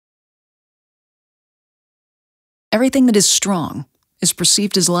Everything that is strong is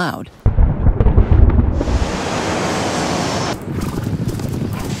perceived as loud.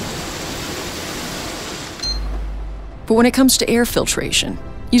 But when it comes to air filtration,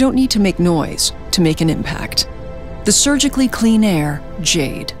 you don't need to make noise to make an impact. The surgically clean air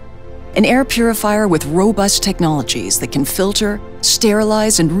JADE, an air purifier with robust technologies that can filter,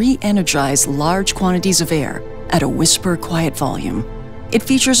 sterilize, and re-energize large quantities of air at a whisper-quiet volume. It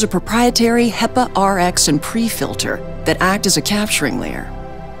features a proprietary HEPA RX and pre-filter that act as a capturing layer,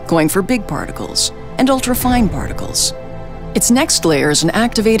 going for big particles and ultrafine particles. Its next layer is an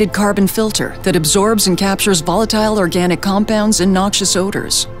activated carbon filter that absorbs and captures volatile organic compounds and noxious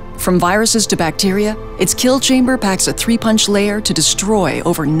odors. From viruses to bacteria, its kill chamber packs a 3-punch layer to destroy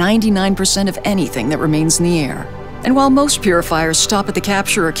over 99% of anything that remains in the air. And while most purifiers stop at the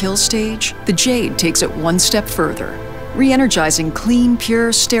capture or kill stage, the JADE takes it one step further, re-energizing clean,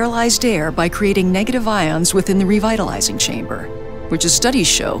 pure, sterilized air by creating negative ions within the revitalizing chamber, which, as studies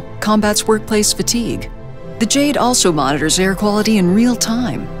show, combats workplace fatigue. The JADE also monitors air quality in real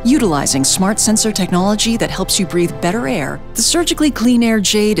time, utilizing smart sensor technology that helps you breathe better air. The surgically clean air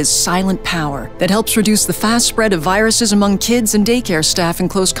JADE is silent power that helps reduce the fast spread of viruses among kids and daycare staff in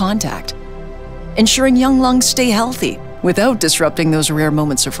close contact, ensuring young lungs stay healthy without disrupting those rare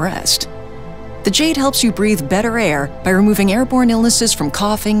moments of rest. The JADE helps you breathe better air by removing airborne illnesses from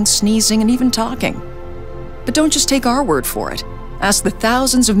coughing, sneezing, and even talking. But don't just take our word for it. Ask the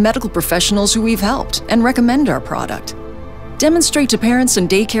thousands of medical professionals who we've helped and recommend our product. Demonstrate to parents and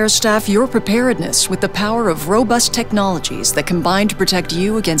daycare staff your preparedness with the power of robust technologies that combine to protect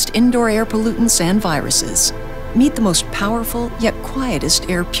you against indoor air pollutants and viruses. Meet the most powerful yet quietest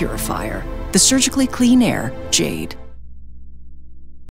air purifier, the surgically clean air JADE.